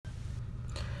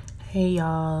Hey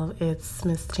y'all, it's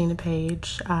Miss Tina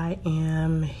Page. I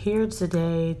am here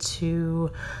today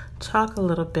to talk a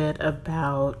little bit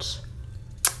about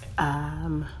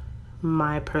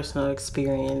my personal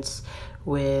experience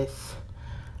with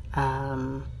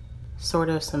sort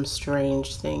of some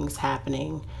strange things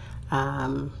happening,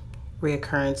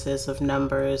 reoccurrences of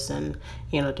numbers and,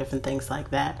 different things like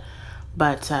that.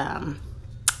 But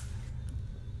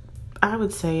I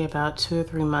would say about 2 or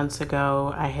 3 months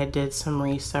ago, I had did some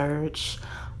research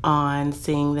on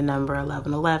seeing the number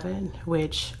 1111,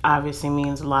 which obviously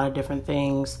means a lot of different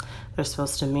things. They're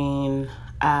supposed to mean,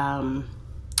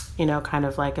 kind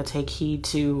of like a take heed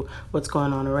to what's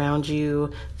going on around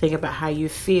you. Think about how you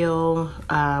feel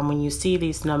when you see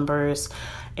these numbers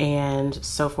and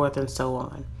so forth and so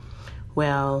on.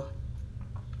 Well,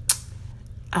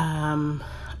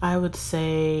 I would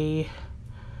say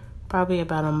probably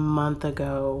about a month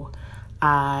ago,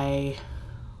 I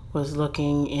was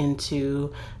looking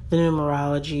into the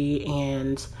numerology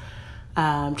and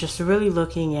just really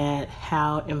looking at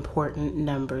how important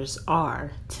numbers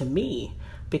are to me,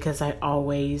 because I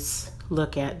always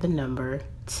look at the number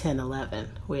 1011,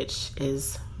 which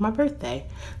is my birthday.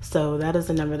 So that is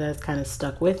a number that's kind of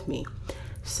stuck with me.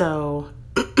 So,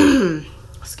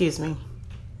 excuse me.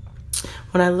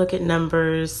 When I look at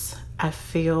numbers, I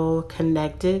feel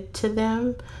connected to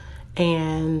them,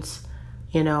 and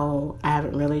I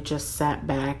haven't really just sat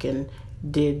back and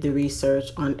did the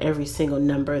research on every single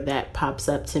number that pops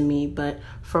up to me, but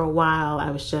for a while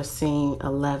I was just seeing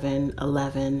 11,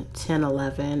 11, 10,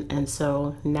 11, and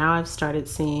so now I've started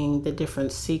seeing the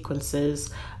different sequences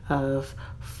of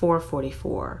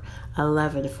 444,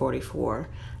 1144.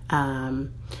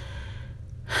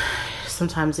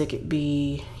 Sometimes it could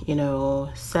be,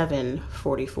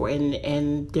 744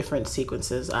 in different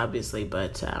sequences, obviously.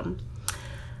 But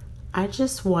I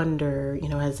just wonder,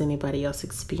 has anybody else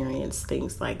experienced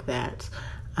things like that?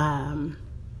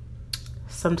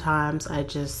 Sometimes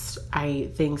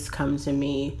things come to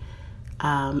me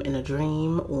in a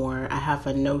dream, or I have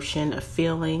a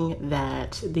feeling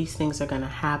that these things are going to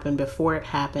happen before it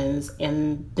happens,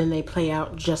 and then they play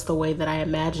out just the way that I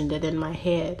imagined it in my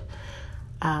head.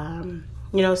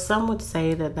 Some would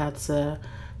say that that's a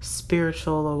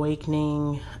spiritual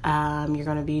awakening. You're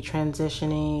going to be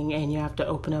transitioning and you have to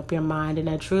open up your mind. And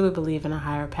I truly believe in a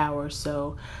higher power.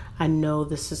 So I know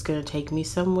this is going to take me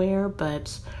somewhere,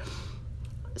 but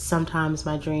sometimes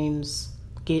my dreams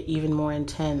get even more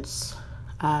intense.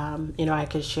 I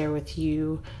could share with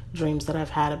you dreams that I've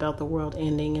had about the world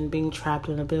ending and being trapped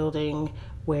in a building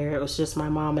where it was just my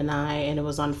mom and I, and it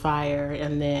was on fire.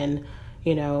 And then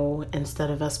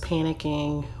instead of us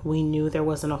panicking, we knew there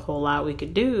wasn't a whole lot we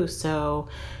could do. So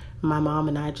my mom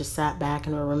and I just sat back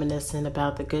and were reminiscing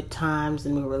about the good times,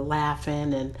 and we were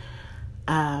laughing. And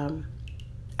I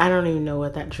don't even know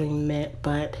what that dream meant,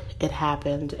 but it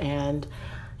happened. And,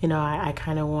 I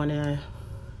kind of want to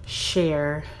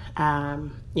share,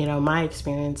 my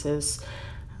experiences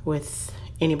with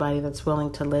anybody that's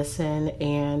willing to listen,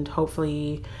 and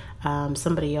hopefully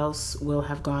somebody else will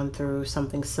have gone through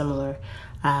something similar.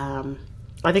 I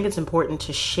think it's important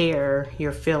to share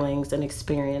your feelings and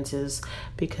experiences,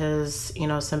 because,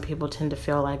 some people tend to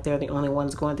feel like they're the only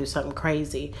ones going through something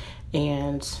crazy.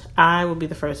 And I will be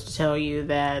the first to tell you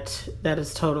that that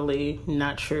is totally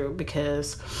not true,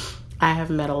 because I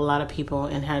have met a lot of people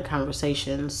and had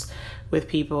conversations with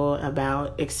people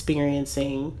about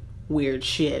experiencing weird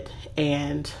shit.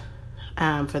 And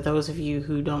for those of you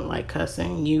who don't like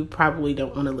cussing, you probably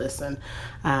don't want to listen.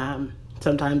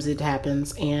 Sometimes it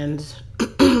happens, and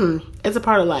it's a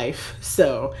part of life.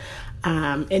 So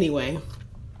anyway,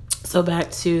 so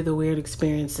back to the weird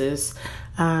experiences.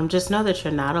 Just know that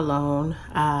you're not alone.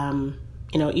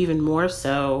 Even more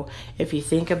so if you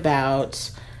think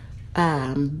about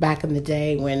back in the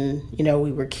day when,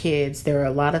 we were kids, there were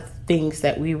a lot of things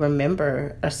that we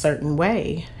remember a certain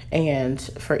way. And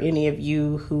for any of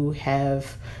you who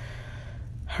have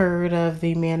heard of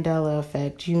the Mandela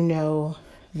effect, you know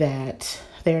that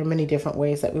there are many different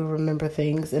ways that we remember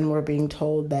things, and we're being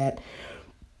told that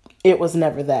it was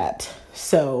never that.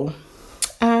 So,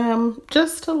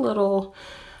 just a little,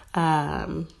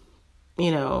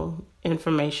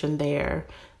 information there,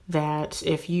 that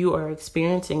if you are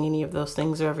experiencing any of those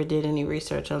things or ever did any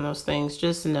research on those things,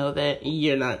 just know that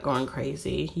you're not going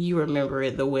crazy. You remember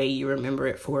it the way you remember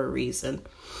it for a reason.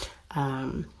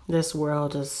 This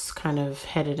world is kind of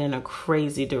headed in a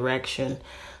crazy direction.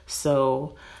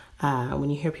 So when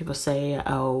you hear people say,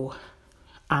 oh,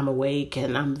 I'm awake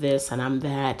and I'm this and I'm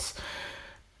that,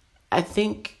 I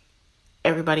think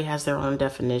everybody has their own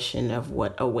definition of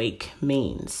what awake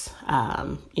means.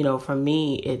 For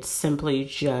me, it's simply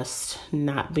just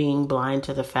not being blind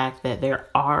to the fact that there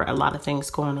are a lot of things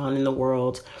going on in the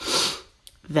world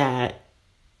that,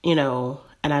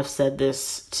 and I've said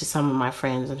this to some of my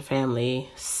friends and family,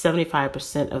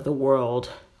 75% of the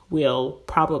world will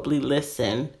probably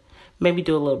listen, maybe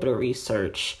do a little bit of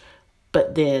research,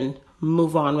 but then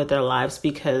move on with their lives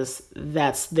because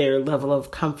that's their level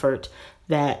of comfort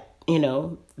that,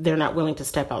 they're not willing to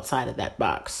step outside of that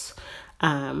box.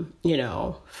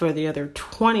 For the other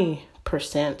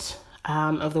 20%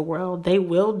 of the world, they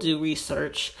will do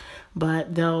research,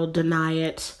 but they'll deny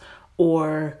it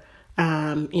or,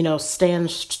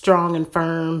 stand strong and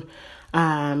firm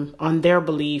on their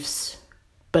beliefs.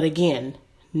 But again,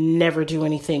 never do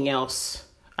anything else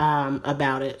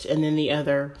about it. And then the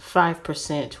other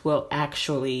 5% will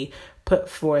actually put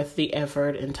forth the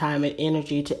effort and time and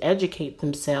energy to educate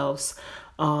themselves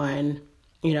on,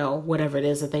 whatever it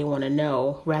is that they want to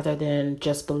know, rather than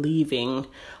just believing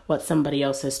what somebody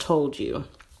else has told you.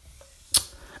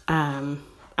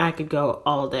 I could go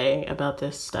all day about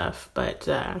this stuff, but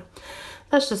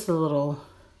that's just a little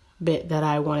bit that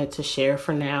I wanted to share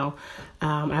for now.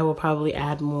 I will probably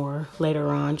add more later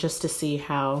on just to see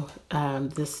how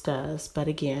this does. But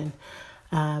again,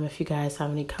 if you guys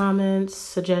have any comments,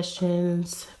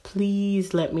 suggestions,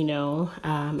 please let me know.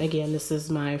 Again, this is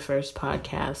my first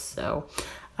podcast, so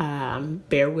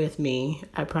bear with me.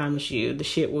 I promise you the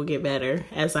shit will get better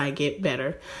as I get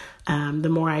better. The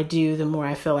more I do, the more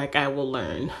I feel like I will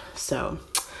learn. So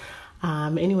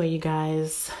anyway, you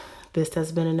guys, this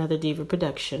has been another Diva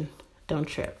production. Don't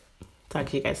trip. Talk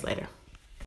to you guys later.